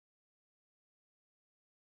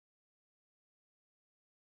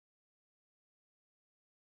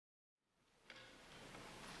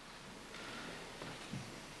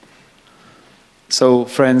So,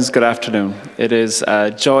 friends, good afternoon. It is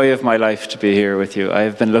a joy of my life to be here with you. I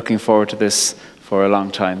have been looking forward to this for a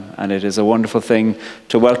long time, and it is a wonderful thing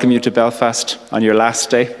to welcome you to Belfast on your last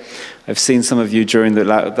day. I've seen some of you during the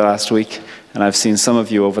last week, and I've seen some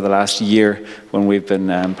of you over the last year when we've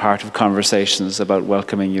been part of conversations about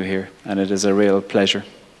welcoming you here, and it is a real pleasure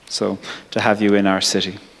to have you in our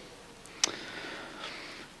city.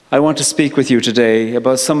 I want to speak with you today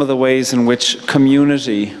about some of the ways in which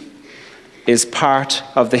community is part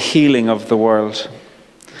of the healing of the world.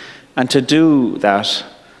 And to do that,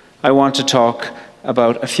 I want to talk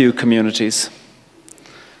about a few communities.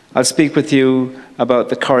 I'll speak with you about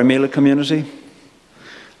the Corrymeela community.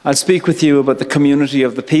 I'll speak with you about the community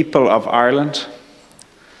of the people of Ireland.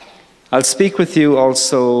 I'll speak with you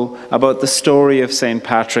also about the story of St.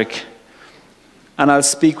 Patrick. And I'll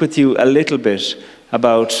speak with you a little bit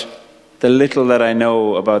about the little that I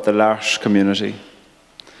know about the L'Arche community.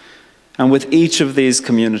 And with each of these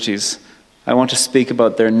communities, I want to speak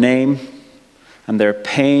about their name and their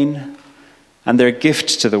pain and their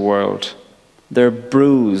gift to the world, their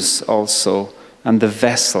bruise also, and the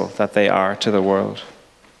vessel that they are to the world.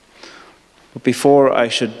 But before I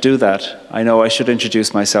should do that, I know I should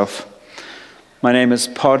introduce myself. My name is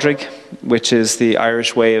Padraig, which is the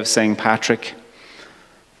Irish way of saying Patrick.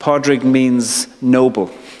 Padraig means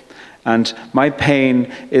noble. And my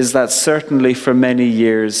pain is that certainly for many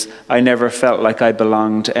years, I never felt like I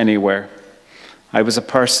belonged anywhere. I was a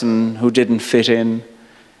person who didn't fit in.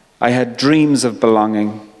 I had dreams of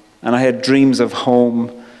belonging, and I had dreams of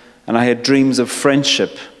home, and I had dreams of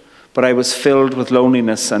friendship, but I was filled with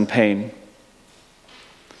loneliness and pain.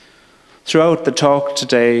 Throughout the talk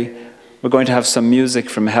today, we're going to have some music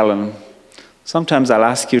from Helen. Sometimes I'll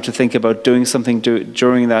ask you to think about doing something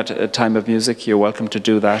during that time of music. You're welcome to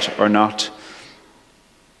do that or not.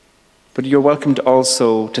 But you're welcome to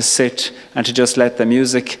also to sit and to just let the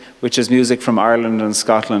music, which is music from Ireland and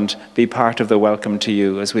Scotland, be part of the welcome to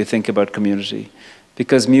you as we think about community.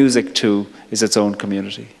 Because music, too, is its own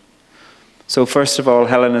community. So first of all,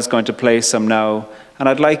 Helen is going to play some now. And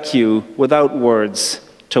I'd like you, without words,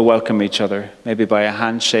 to welcome each other, maybe by a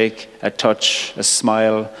handshake, a touch, a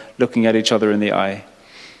smile, looking at each other in the eye.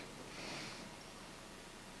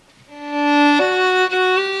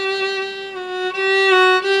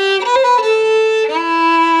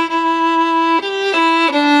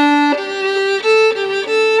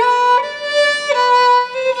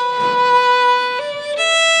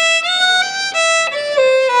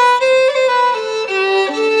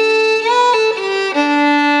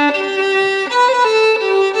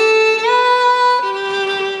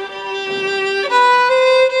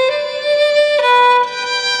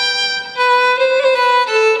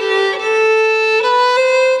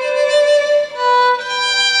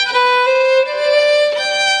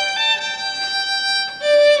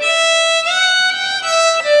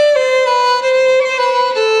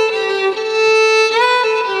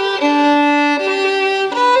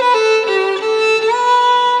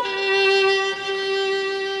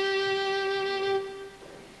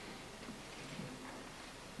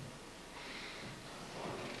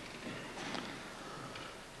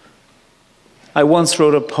 I once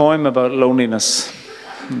wrote a poem about loneliness.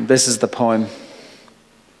 This is the poem.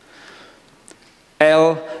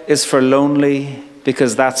 L is for lonely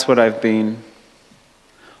because that's what I've been.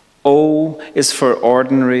 O is for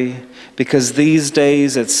ordinary because these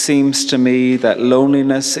days it seems to me that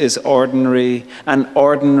loneliness is ordinary and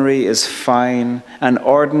ordinary is fine and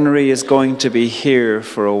ordinary is going to be here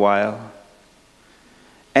for a while.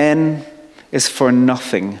 N is for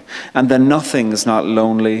nothing and the nothing is not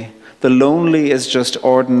lonely. The lonely is just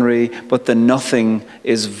ordinary, but the nothing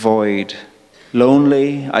is void.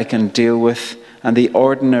 Lonely I can deal with, and the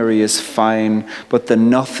ordinary is fine, but the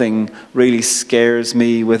nothing really scares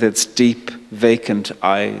me with its deep, vacant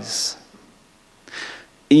eyes.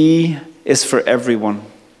 E is for everyone,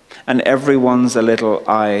 and everyone's a little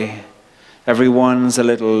I. Everyone's a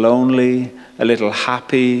little lonely, a little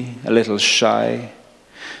happy, a little shy.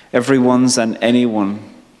 Everyone's an anyone,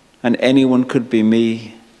 and anyone could be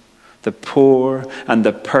me. The poor and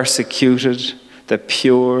the persecuted, the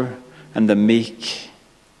pure and the meek.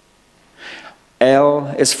 L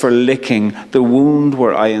is for licking the wound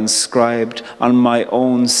where I inscribed on my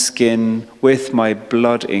own skin with my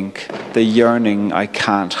blood ink the yearning I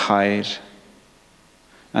can't hide.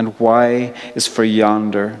 And Y is for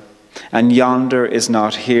yonder, and yonder is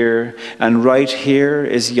not here, and right here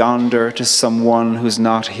is yonder to someone who's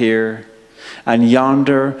not here. And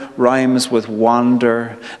yonder rhymes with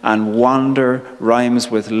wander, and wander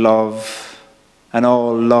rhymes with love, and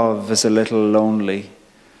all love is a little lonely,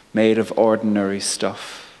 made of ordinary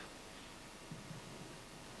stuff.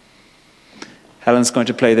 Helen's going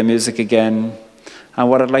to play the music again. And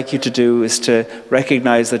what I'd like you to do is to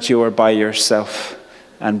recognize that you are by yourself.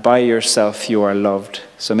 And by yourself you are loved.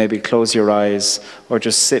 So maybe close your eyes or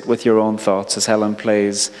just sit with your own thoughts as Helen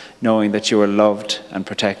plays, knowing that you are loved and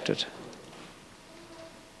protected.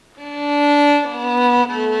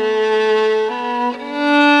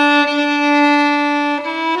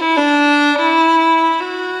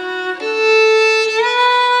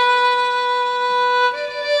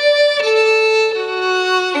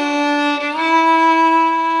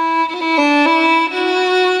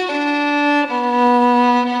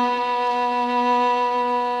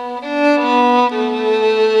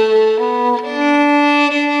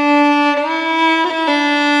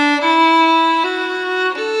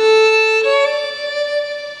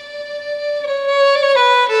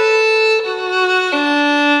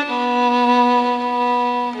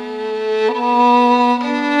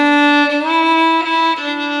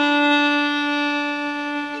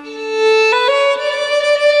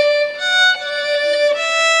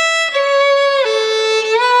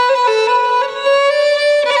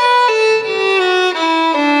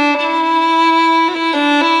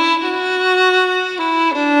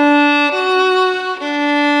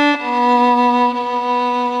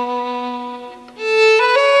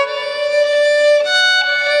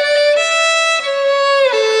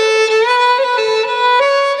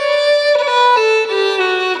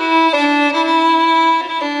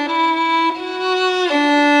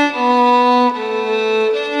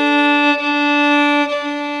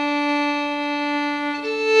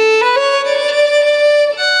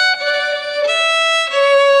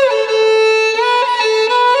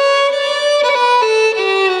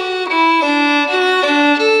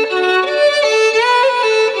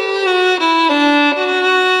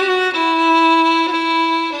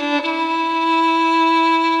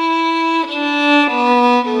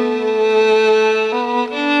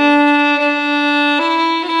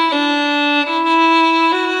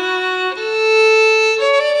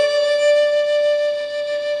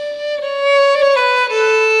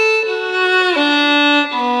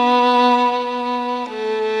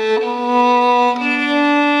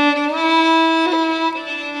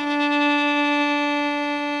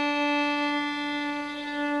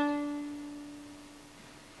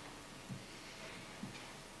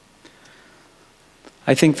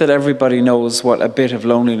 I think that everybody knows what a bit of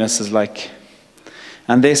loneliness is like.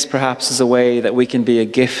 And this perhaps is a way that we can be a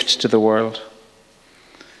gift to the world.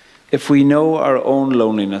 If we know our own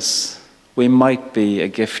loneliness, we might be a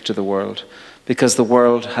gift to the world, because the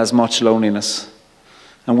world has much loneliness,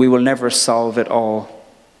 and we will never solve it all,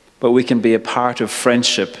 but we can be a part of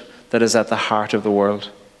friendship that is at the heart of the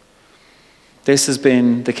world. This has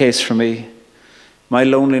been the case for me. My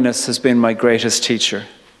loneliness has been my greatest teacher.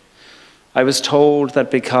 I was told that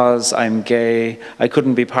because I'm gay, I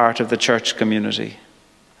couldn't be part of the church community.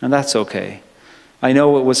 And that's okay. I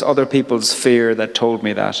know it was other people's fear that told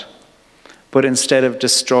me that. But instead of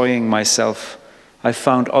destroying myself, I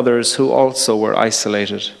found others who also were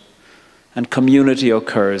isolated. And community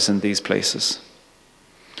occurs in these places.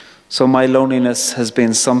 So my loneliness has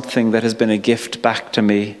been something that has been a gift back to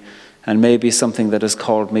me, and maybe something that has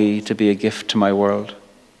called me to be a gift to my world.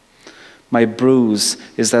 My bruise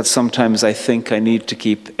is that sometimes I think I need to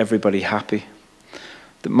keep everybody happy.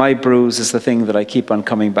 My bruise is the thing that I keep on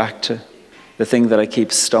coming back to, the thing that I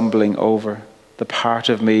keep stumbling over, the part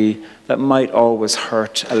of me that might always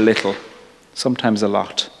hurt a little, sometimes a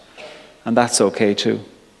lot, and that's okay too.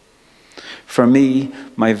 For me,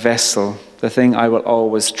 my vessel, the thing I will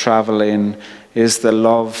always travel in, is the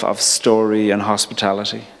love of story and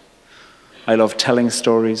hospitality. I love telling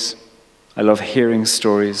stories, I love hearing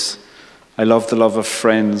stories, I love the love of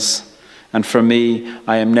friends, and for me,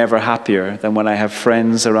 I am never happier than when I have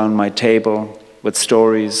friends around my table with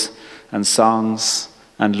stories and songs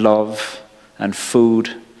and love and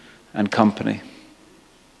food and company.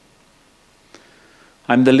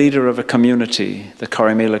 I'm the leader of a community, the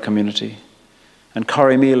Corrymeela community, and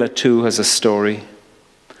Corrymeela too has a story.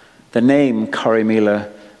 The name Corrymeela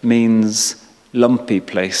means lumpy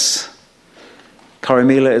place.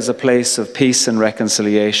 Corrymeela is a place of peace and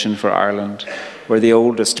reconciliation for Ireland. We're the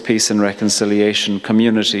oldest peace and reconciliation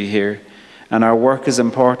community here. And our work is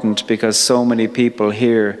important because so many people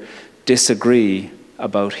here disagree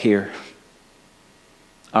about here.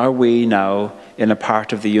 Are we now in a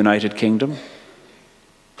part of the United Kingdom?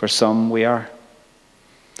 For some, we are.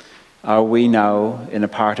 Are we now in a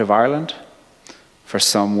part of Ireland? For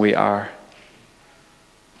some, we are.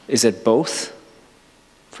 Is it both?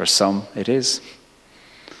 For some, it is.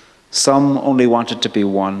 Some only want it to be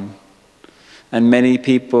one. And many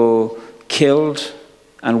people killed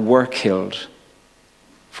and were killed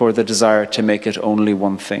for the desire to make it only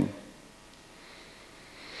one thing.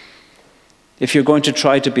 If you're going to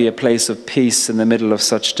try to be a place of peace in the middle of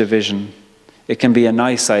such division, it can be a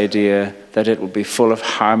nice idea that it will be full of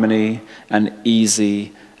harmony and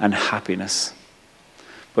easy and happiness.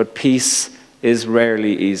 But peace is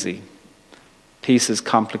rarely easy. Peace is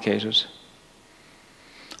complicated.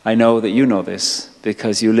 I know that you know this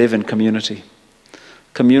because you live in community.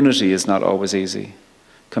 Community is not always easy.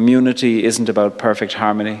 Community isn't about perfect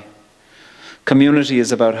harmony. Community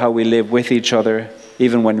is about how we live with each other,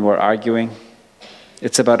 even when we're arguing.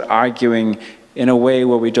 It's about arguing in a way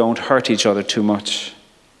where we don't hurt each other too much.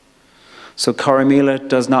 So Corrymeela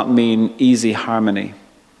does not mean easy harmony.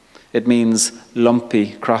 It means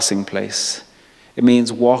lumpy crossing place. It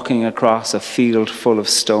means walking across a field full of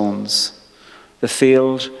stones. The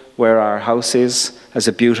field where our house is has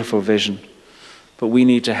a beautiful vision, but we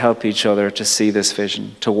need to help each other to see this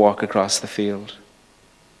vision, to walk across the field.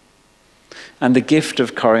 And the gift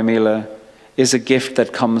of Corrymeela is a gift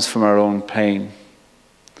that comes from our own pain.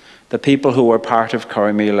 The people who are part of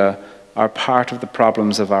Corrymeela are part of the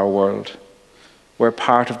problems of our world. We're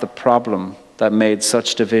part of the problem that made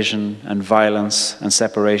such division and violence and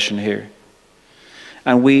separation here.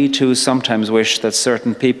 And we too sometimes wish that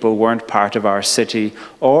certain people weren't part of our city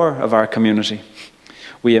or of our community.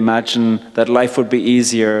 We imagine that life would be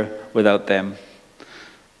easier without them.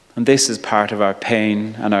 And this is part of our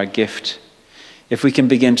pain and our gift. If we can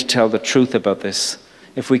begin to tell the truth about this,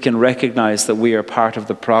 if we can recognize that we are part of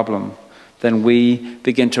the problem, then we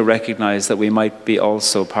begin to recognize that we might be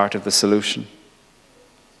also part of the solution.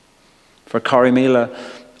 For Corrymeela,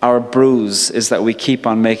 our bruise is that we keep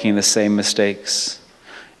on making the same mistakes.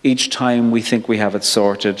 Each time we think we have it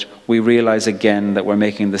sorted, we realize again that we're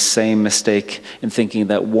making the same mistake in thinking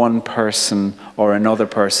that one person or another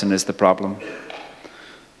person is the problem.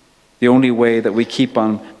 The only way that we keep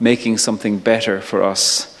on making something better for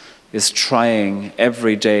us is trying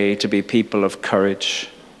every day to be people of courage.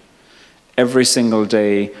 Every single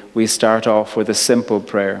day we start off with a simple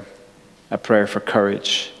prayer, a prayer for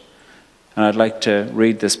courage. And I'd like to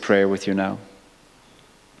read this prayer with you now.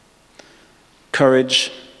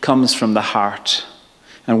 Courage comes from the heart,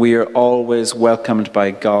 and we are always welcomed by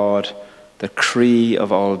God, the Cree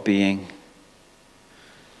of all being.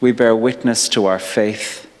 We bear witness to our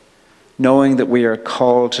faith, knowing that we are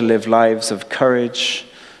called to live lives of courage,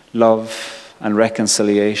 love, and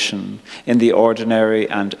reconciliation in the ordinary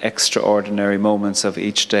and extraordinary moments of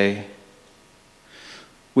each day.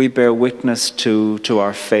 We bear witness to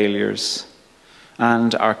our failures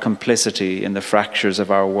and our complicity in the fractures of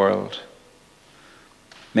our world.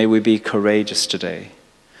 May we be courageous today.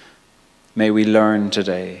 May we learn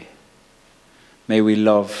today. May we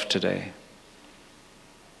love today.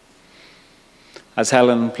 As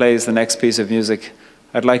Helen plays the next piece of music,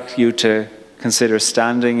 I'd like you to consider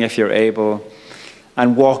standing if you're able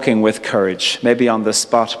and walking with courage, maybe on the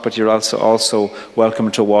spot, but you're also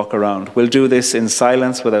welcome to walk around. We'll do this in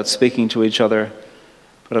silence without speaking to each other,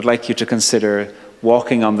 but I'd like you to consider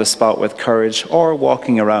walking on the spot with courage, or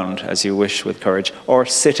walking around as you wish with courage, or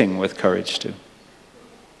sitting with courage too.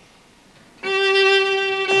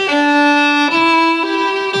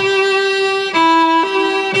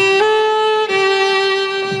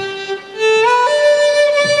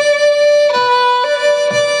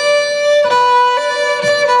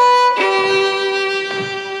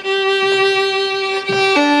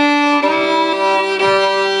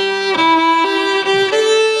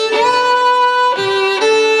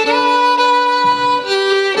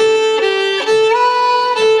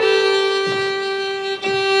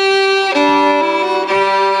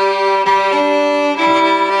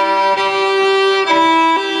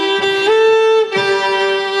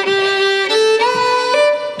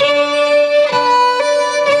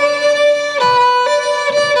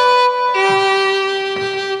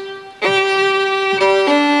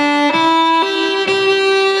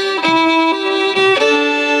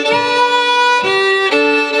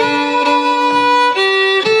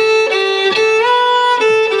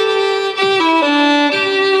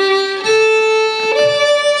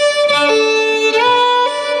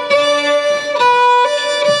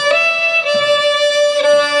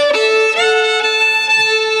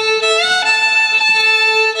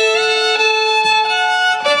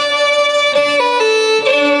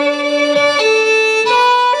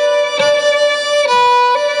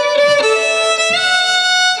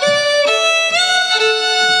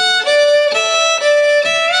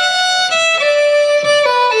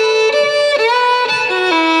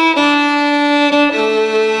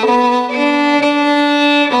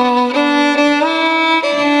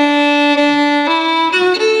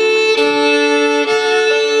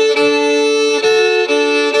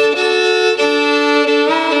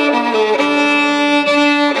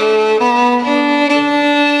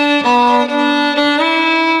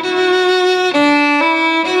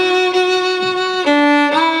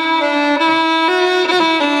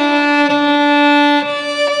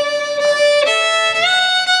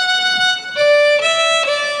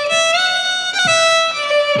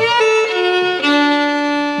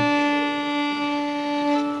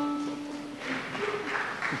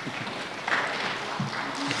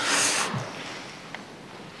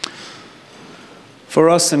 For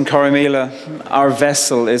us in Corrymeela, our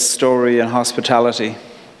vessel is story and hospitality.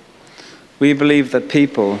 We believe that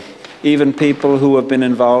people, even people who have been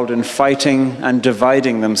involved in fighting and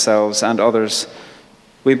dividing themselves and others,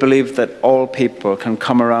 we believe that all people can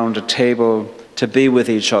come around a table to be with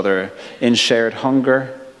each other in shared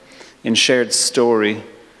hunger, in shared story,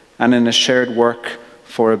 and in a shared work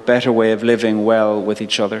for a better way of living well with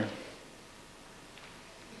each other.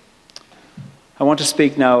 I want to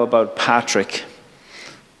speak now about Padraig,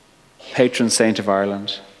 patron saint of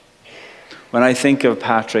Ireland. When I think of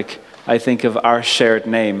Padraig, I think of our shared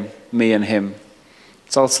name, me and him.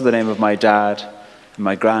 It's also the name of my dad, and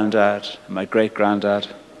my granddad, and my great-granddad.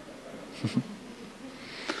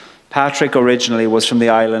 Padraig originally was from the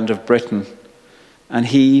island of Britain, and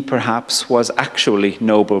he perhaps was actually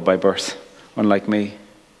noble by birth, unlike me.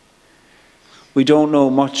 We don't know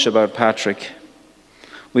much about Padraig.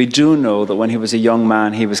 We do know that when he was a young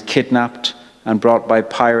man, he was kidnapped and brought by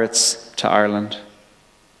pirates to Ireland.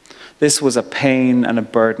 This was a pain and a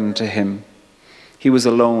burden to him. He was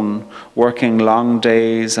alone, working long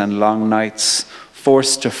days and long nights,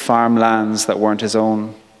 forced to farm lands that weren't his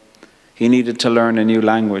own. He needed to learn a new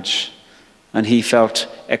language, and he felt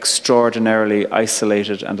extraordinarily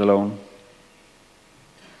isolated and alone.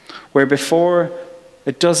 Where before,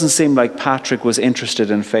 it doesn't seem like Padraig was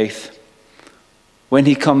interested in faith. When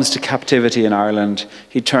he comes to captivity in Ireland,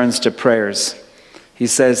 he turns to prayers. He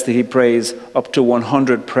says that he prays up to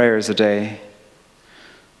 100 prayers a day.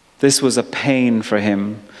 This was a pain for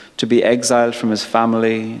him, to be exiled from his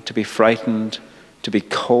family, to be frightened, to be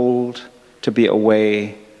cold, to be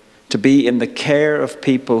away, to be in the care of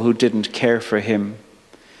people who didn't care for him.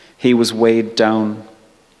 He was weighed down.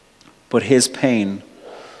 But his pain,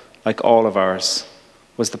 like all of ours,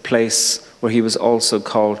 was the place where he was also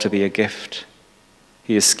called to be a gift.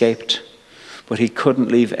 He escaped, but he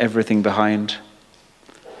couldn't leave everything behind.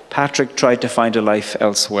 Padraig tried to find a life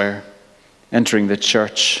elsewhere, entering the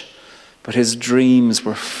church, but his dreams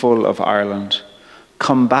were full of Ireland.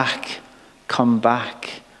 Come back, come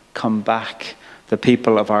back, come back, the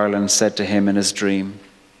people of Ireland said to him in his dream.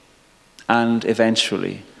 And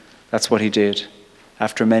eventually, that's what he did,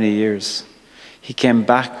 after many years. He came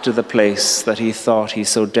back to the place that he thought he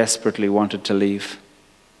so desperately wanted to leave.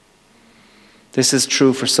 This is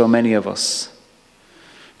true for so many of us.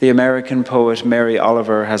 The American poet Mary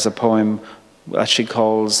Oliver has a poem that she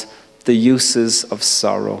calls The Uses of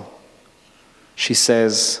Sorrow. She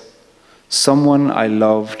says, "Someone I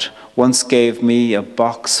loved once gave me a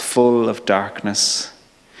box full of darkness.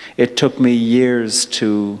 It took me years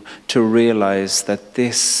to realize that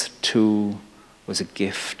this too was a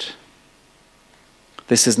gift."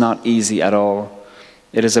 This is not easy at all.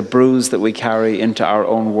 It is a bruise that we carry into our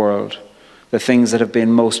own world. The things that have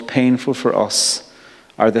been most painful for us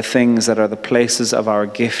are the things that are the places of our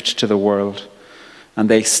gift to the world, and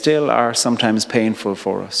they still are sometimes painful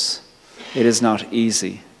for us. It is not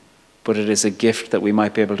easy, but it is a gift that we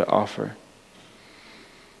might be able to offer.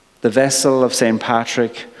 The vessel of St.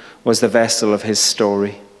 Padraig was the vessel of his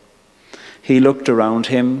story. He looked around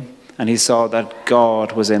him and he saw that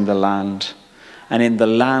God was in the land, and in the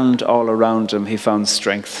land all around him he found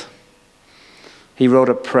strength. He wrote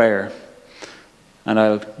a prayer, and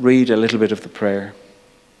I'll read a little bit of the prayer.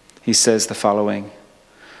 He says the following: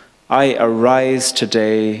 "I arise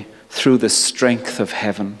today through the strength of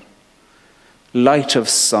heaven, light of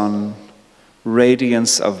sun,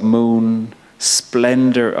 radiance of moon,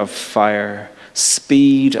 splendor of fire,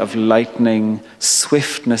 speed of lightning,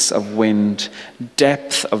 swiftness of wind,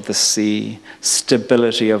 depth of the sea,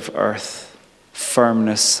 stability of earth,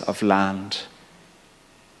 firmness of land."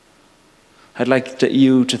 I'd like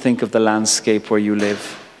you to think of the landscape where you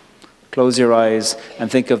live. Close your eyes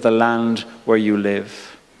and think of the land where you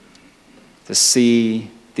live. The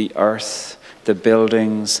sea, the earth, the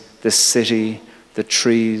buildings, the city, the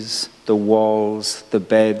trees, the walls, the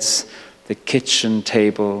beds, the kitchen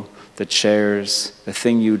table, the chairs, the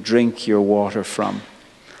thing you drink your water from.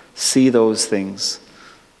 See those things,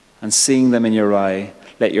 and seeing them in your eye,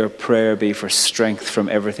 let your prayer be for strength from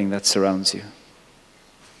everything that surrounds you.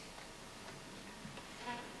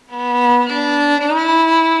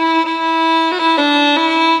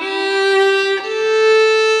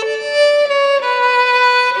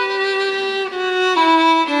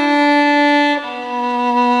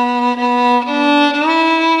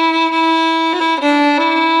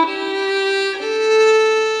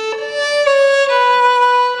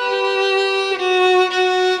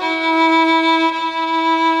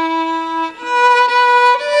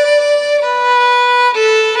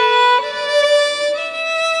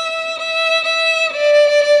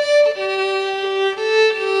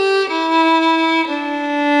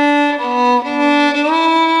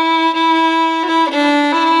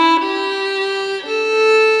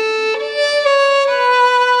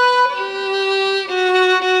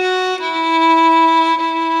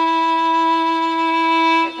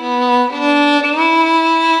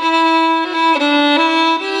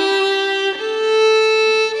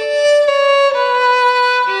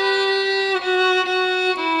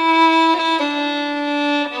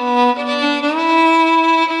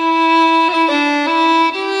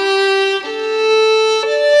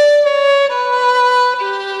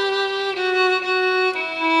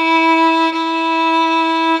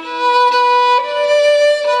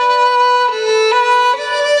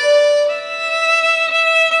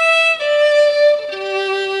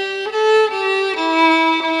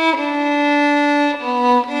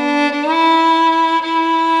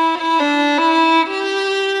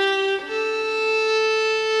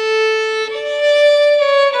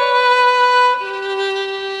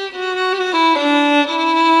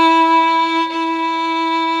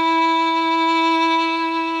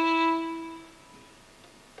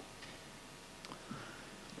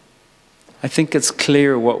 I think it's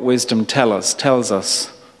clear what wisdom tells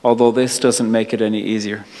us, although this doesn't make it any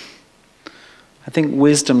easier. I think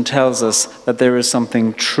wisdom tells us that there is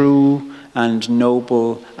something true and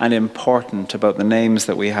noble and important about the names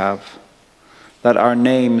that we have, that our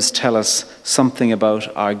names tell us something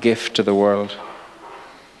about our gift to the world.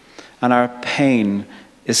 And our pain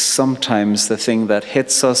is sometimes the thing that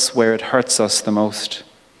hits us where it hurts us the most.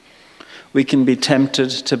 We can be tempted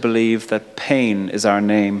to believe that pain is our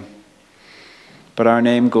name, but our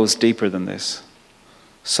name goes deeper than this.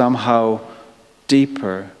 Somehow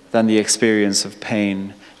deeper than the experience of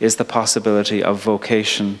pain is the possibility of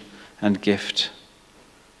vocation and gift.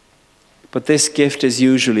 But this gift is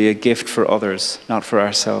usually a gift for others, not for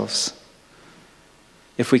ourselves.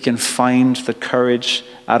 If we can find the courage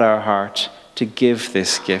at our heart to give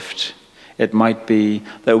this gift, it might be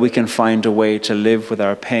that we can find a way to live with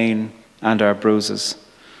our pain and our bruises,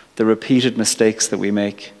 the repeated mistakes that we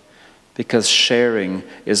make, because sharing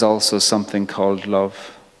is also something called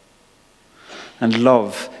love. And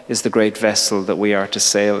love is the great vessel that we are to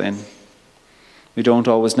sail in. We don't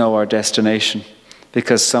always know our destination,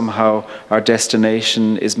 because somehow our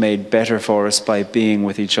destination is made better for us by being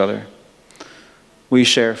with each other. We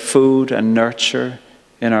share food and nurture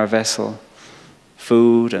in our vessel,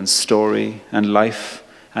 food and story and life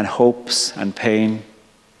and hopes and pain.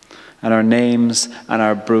 And our names and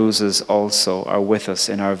our bruises also are with us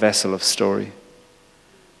in our vessel of story.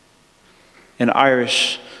 In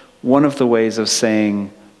Irish, one of the ways of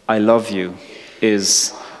saying, I love you,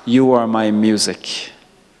 is, you are my music.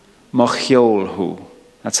 Mochiolhu.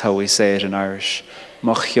 That's how we say it in Irish.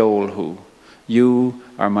 Mochiolhu. You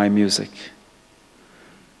are my music.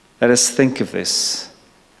 Let us think of this.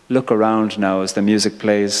 Look around now as the music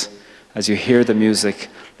plays. As you hear the music,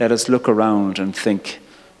 let us look around and think,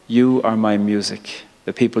 you are my music.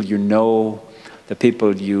 The people you know, the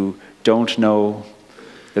people you don't know,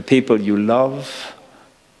 the people you love,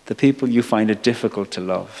 the people you find it difficult to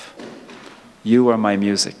love. You are my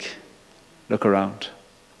music. Look around.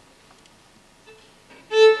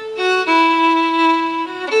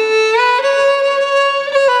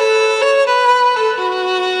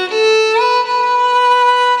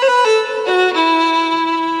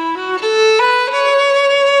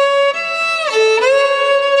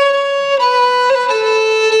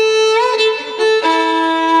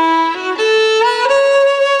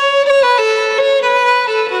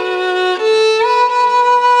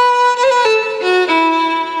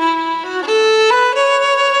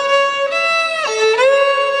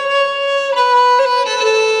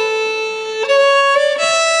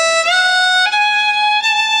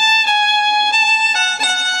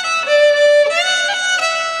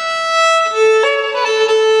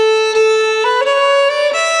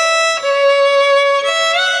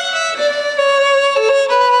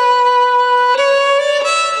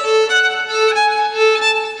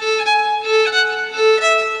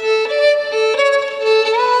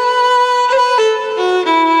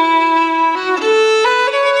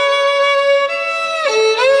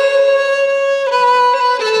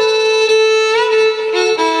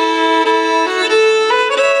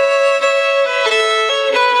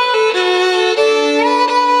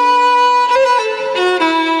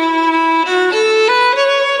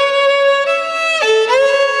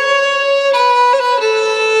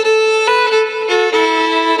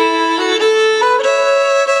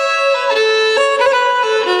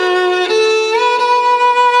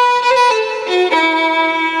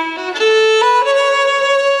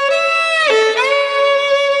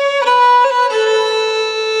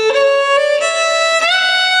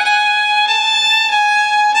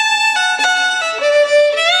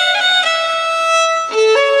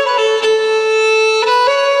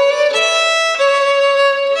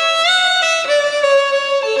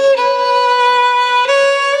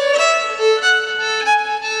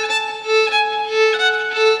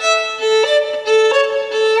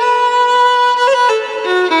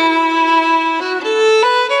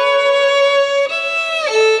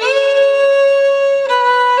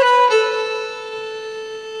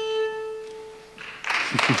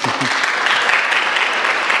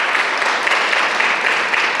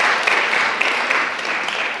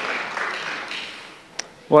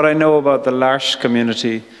 What I know about the L'Arche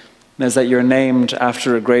community is that you're named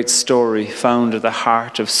after a great story found at the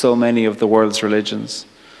heart of so many of the world's religions.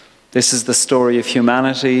 This is the story of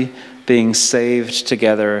humanity being saved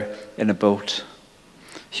together in a boat.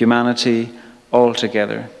 Humanity all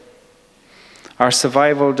together. Our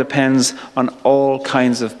survival depends on all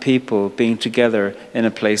kinds of people being together in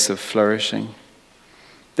a place of flourishing.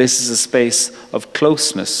 This is a space of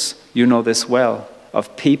closeness, you know this well,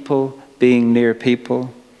 of people being near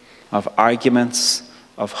people, of arguments,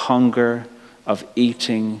 of hunger, of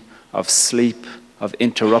eating, of sleep, of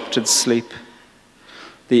interrupted sleep.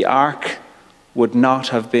 The ark would not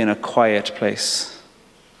have been a quiet place.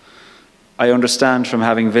 I understand from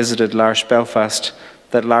having visited L'Arche Belfast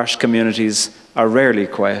that L'Arche communities are rarely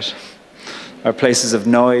quiet, are places of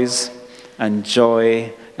noise and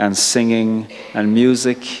joy and singing and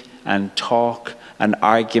music and talk and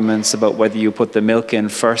arguments about whether you put the milk in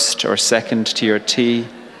first or second to your tea,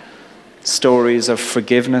 stories of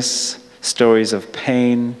forgiveness, stories of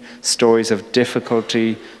pain, stories of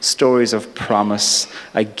difficulty, stories of promise,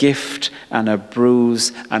 a gift and a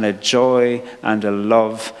bruise and a joy and a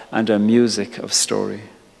love and a music of story.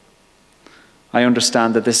 I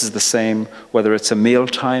understand that this is the same whether it's a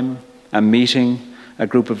mealtime, a meeting, a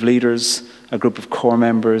group of leaders, a group of core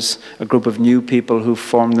members, a group of new people who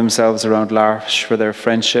formed themselves around L'Arche for their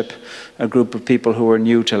friendship, a group of people who are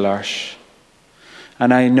new to L'Arche.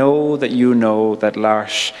 And I know that you know that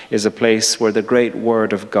L'Arche is a place where the great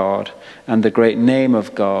word of God and the great name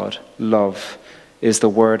of God, love, is the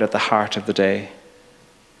word at the heart of the day.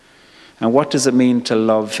 And what does it mean to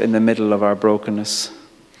love in the middle of our brokenness?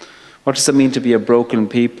 What does it mean to be a broken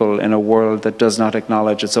people in a world that does not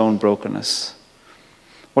acknowledge its own brokenness?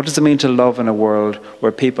 What does it mean to love in a world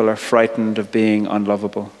where people are frightened of being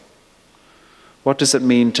unlovable? What does it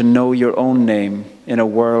mean to know your own name in a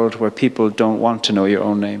world where people don't want to know your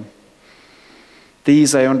own name?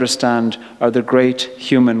 These, I understand, are the great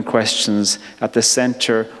human questions at the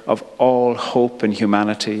center of all hope in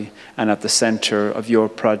humanity and at the center of your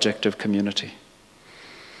project of community.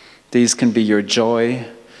 These can be your joy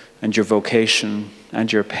and your vocation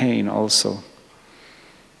and your pain also.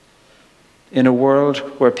 In a world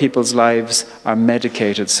where people's lives are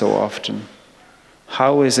medicated so often,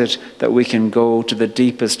 how is it that we can go to the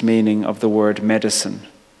deepest meaning of the word medicine,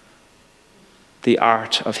 the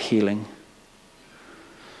art of healing?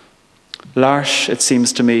 L'Arche, it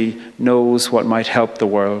seems to me, knows what might help the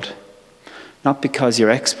world, not because you're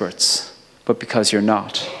experts, but because you're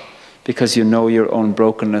not, because you know your own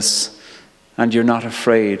brokenness and you're not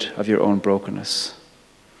afraid of your own brokenness.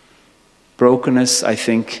 Brokenness, I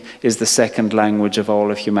think, is the second language of all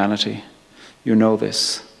of humanity. You know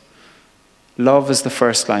this. Love is the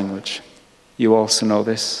first language. You also know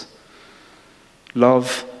this.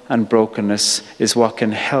 Love and brokenness is what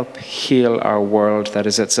can help heal our world that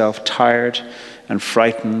is itself tired and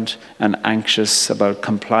frightened and anxious about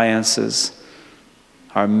compliances.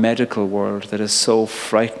 Our medical world that is so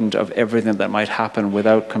frightened of everything that might happen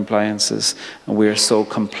without compliances, and we are so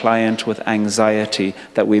compliant with anxiety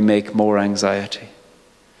that we make more anxiety.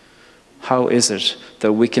 How is it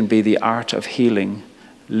that we can be the art of healing,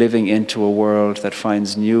 living into a world that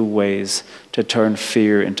finds new ways to turn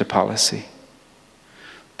fear into policy?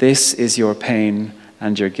 This is your pain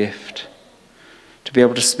and your gift. To be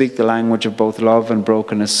able to speak the language of both love and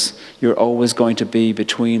brokenness, you're always going to be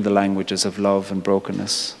between the languages of love and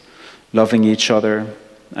brokenness, loving each other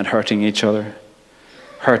and hurting each other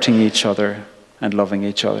and loving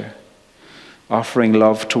each other, offering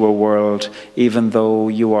love to a world even though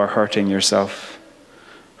you are hurting yourself,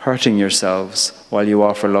 hurting yourselves while you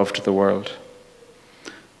offer love to the world.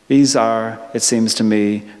 These are, it seems to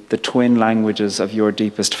me, the twin languages of your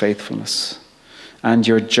deepest faithfulness. And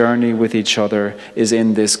your journey with each other is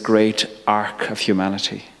in this great ark of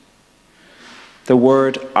humanity. The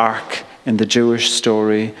word ark in the Jewish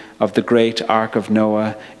story of the great ark of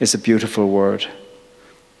Noah is a beautiful word.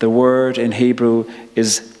 The word in Hebrew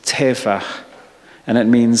is tevach, and it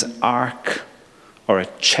means ark or a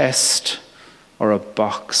chest or a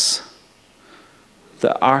box.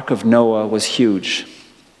 The ark of Noah was huge.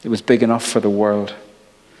 It was big enough for the world.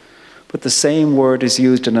 But the same word is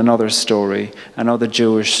used in another story, another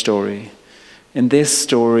Jewish story. In this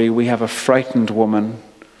story, we have a frightened woman,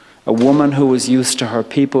 a woman who was used to her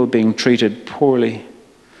people being treated poorly.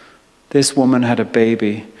 This woman had a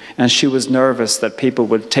baby, and she was nervous that people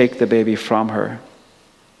would take the baby from her.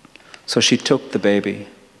 So she took the baby,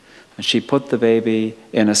 and she put the baby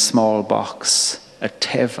in a small box, a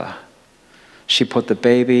teva. She put the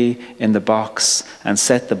baby in the box and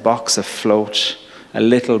set the box afloat, a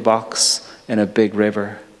little box in a big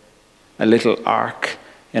river, a little ark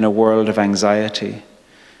in a world of anxiety.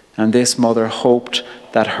 And this mother hoped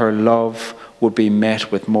that her love would be met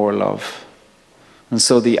with more love. And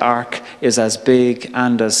so the ark is as big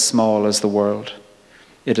and as small as the world.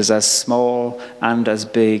 It is as small and as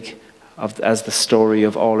big as the story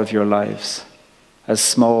of all of your lives, as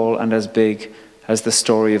small and as big as the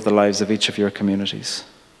story of the lives of each of your communities.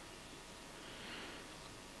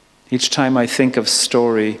 Each time I think of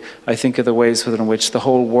story, I think of the ways within which the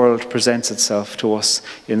whole world presents itself to us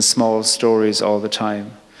in small stories all the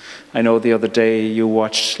time. I know the other day you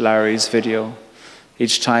watched Larry's video.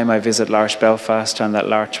 Each time I visit Large Belfast and that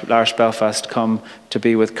Large Belfast come to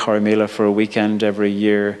be with Corrymeela for a weekend every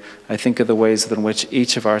year, I think of the ways within which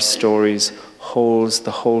each of our stories holds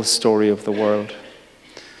the whole story of the world.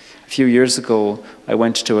 A few years ago, I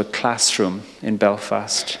went to a classroom in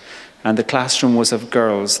Belfast, and the classroom was of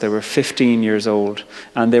girls. They were 15 years old,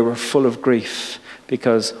 and they were full of grief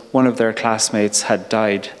because one of their classmates had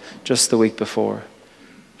died just the week before.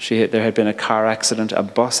 There had been a car accident, a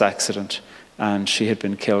bus accident, and she had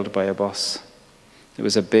been killed by a bus. It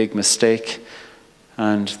was a big mistake,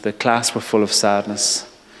 and the class were full of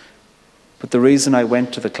sadness. But the reason I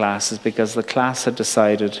went to the class is because the class had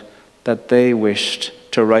decided that they wished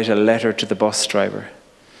to write a letter to the bus driver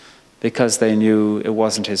because they knew it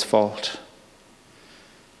wasn't his fault.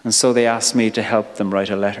 And so they asked me to help them write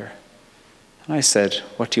a letter. And I said,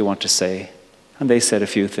 "What do you want to say?" And they said a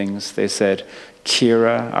few things. They said,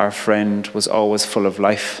 "Kira, our friend, was always full of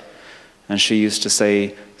life. And she used to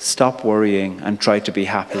say, 'Stop worrying and try to be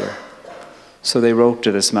happier.'" So they wrote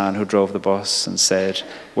to this man who drove the bus and said,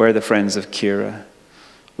 "We're the friends of Kira.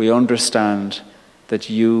 We understand that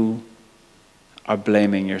you are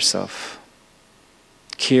blaming yourself.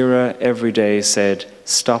 Kira every day said,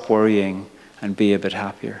 'Stop worrying and be a bit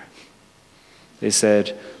happier.'" They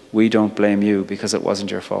said, "We don't blame you because it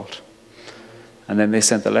wasn't your fault." And then they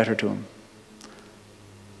sent the letter to him.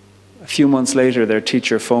 A few months later, their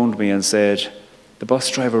teacher phoned me and said, "The bus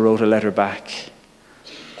driver wrote a letter back."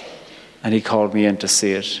 And he called me in to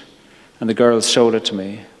see it. And the girls showed it to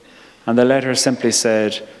me. And the letter simply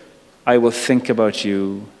said, "I will think about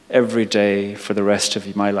you every day for the rest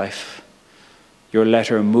of my life. Your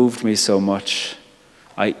letter moved me so much,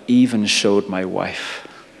 I even showed my wife."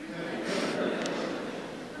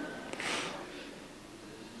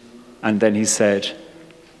 And then he said,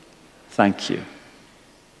 "Thank you."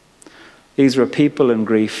 These were people in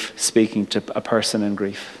grief speaking to a person in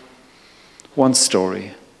grief. One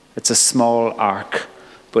story. It's a small arc,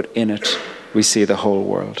 but in it we see the whole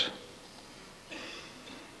world.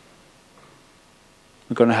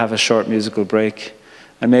 We're going to have a short musical break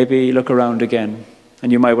and maybe look around again.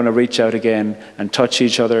 And you might want to reach out again and touch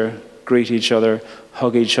each other, greet each other,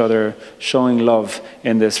 hug each other, showing love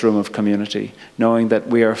in this room of community, knowing that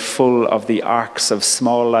we are full of the arcs of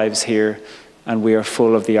small lives here, and we are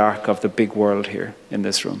full of the arc of the big world here in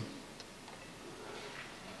this room.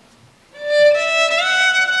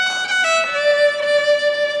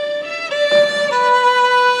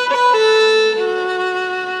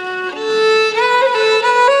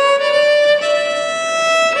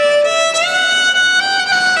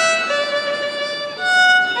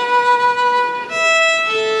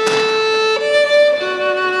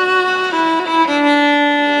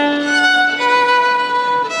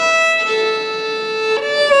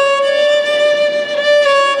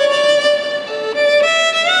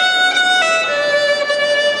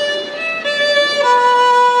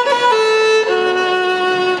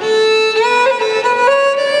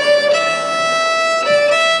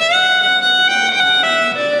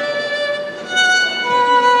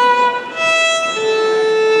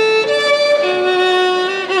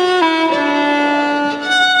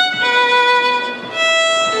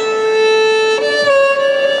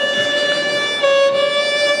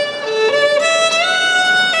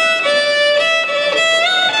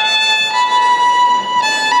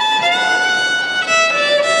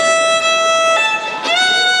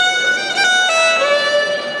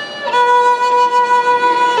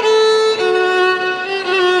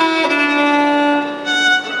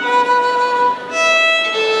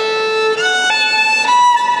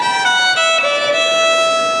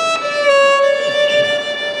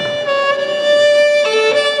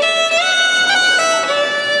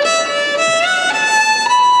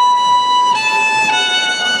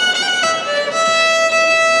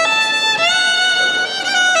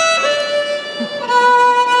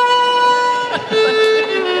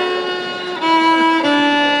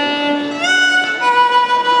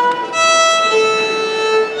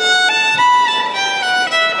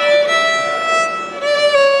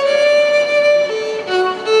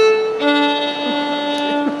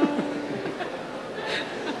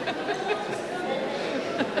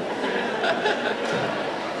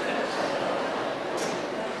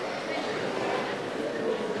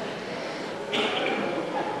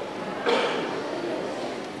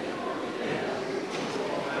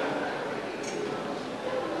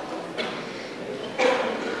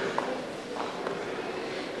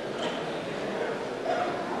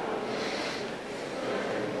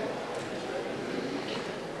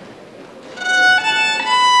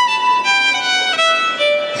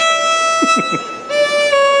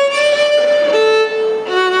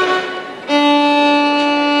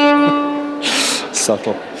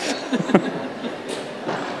 Subtle.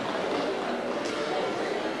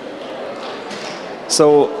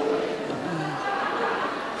 So,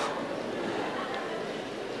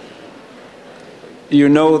 you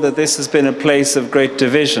know that this has been a place of great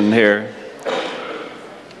division here.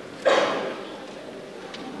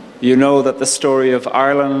 You know that the story of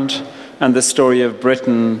Ireland and the story of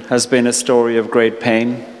Britain has been a story of great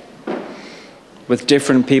pain, with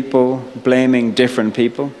different people blaming different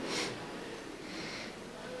people.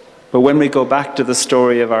 But when we go back to the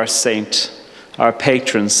story of our saint, our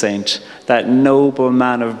patron saint, that noble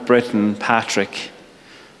man of Britain, Padraig,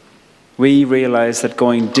 we realize that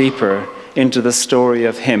going deeper into the story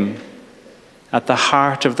of him, at the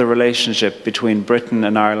heart of the relationship between Britain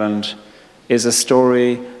and Ireland, is a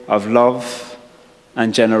story of love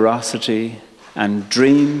and generosity and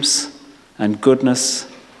dreams and goodness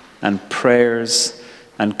and prayers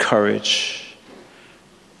and courage.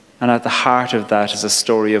 And at the heart of that is a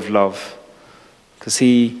story of love, because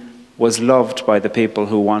he was loved by the people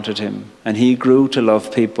who wanted him, and he grew to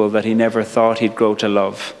love people that he never thought he'd grow to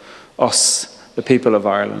love, us, the people of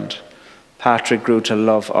Ireland. Padraig grew to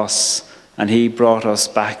love us, and he brought us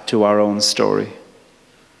back to our own story.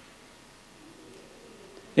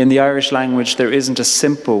 In the Irish language, there isn't a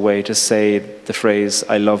simple way to say the phrase,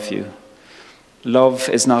 I love you. Love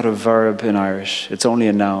is not a verb in Irish, it's only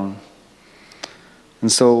a noun.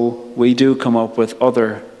 And so we do come up with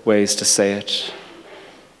other ways to say it.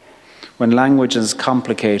 When language is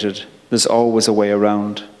complicated, there's always a way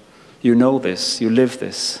around. You know this, you live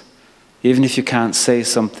this. Even if you can't say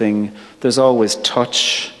something, there's always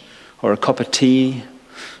touch, or a cup of tea,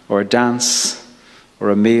 or a dance, or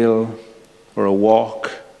a meal, or a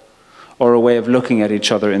walk, or a way of looking at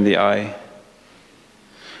each other in the eye.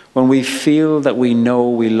 When we feel that we know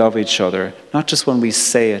we love each other, not just when we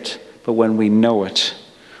say it, but when we know it,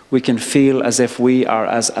 we can feel as if we are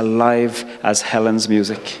as alive as Helen's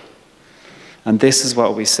music. And this is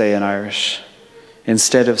what we say in Irish.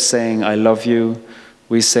 Instead of saying, I love you,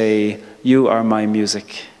 we say, you are my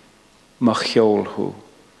music. Machiolhu.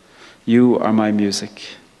 You are my music.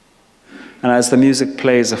 And as the music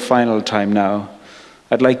plays a final time now,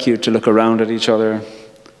 I'd like you to look around at each other,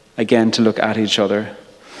 again to look at each other.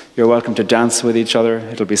 You're welcome to dance with each other.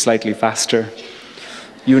 It'll be slightly faster.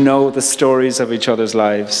 You know the stories of each other's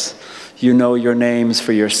lives. You know your names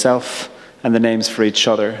for yourself and the names for each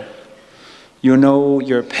other. You know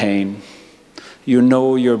your pain. You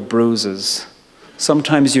know your bruises.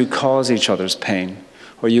 Sometimes you cause each other's pain,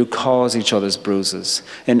 or you cause each other's bruises,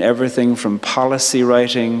 in everything from policy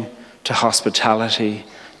writing to hospitality,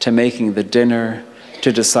 to making the dinner,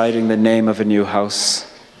 to deciding the name of a new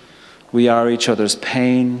house. We are each other's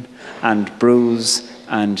pain and bruise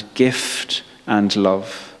and gift and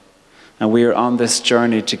love. And we are on this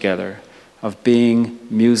journey together of being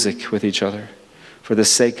music with each other, for the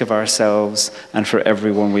sake of ourselves and for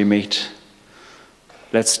everyone we meet.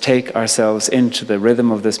 Let's take ourselves into the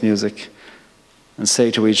rhythm of this music and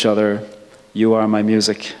say to each other, you are my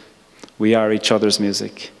music. We are each other's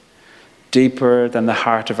music. Deeper than the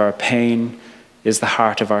heart of our pain is the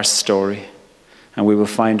heart of our story. And we will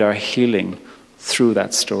find our healing through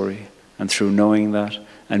that story and through knowing that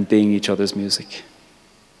and being each other's music.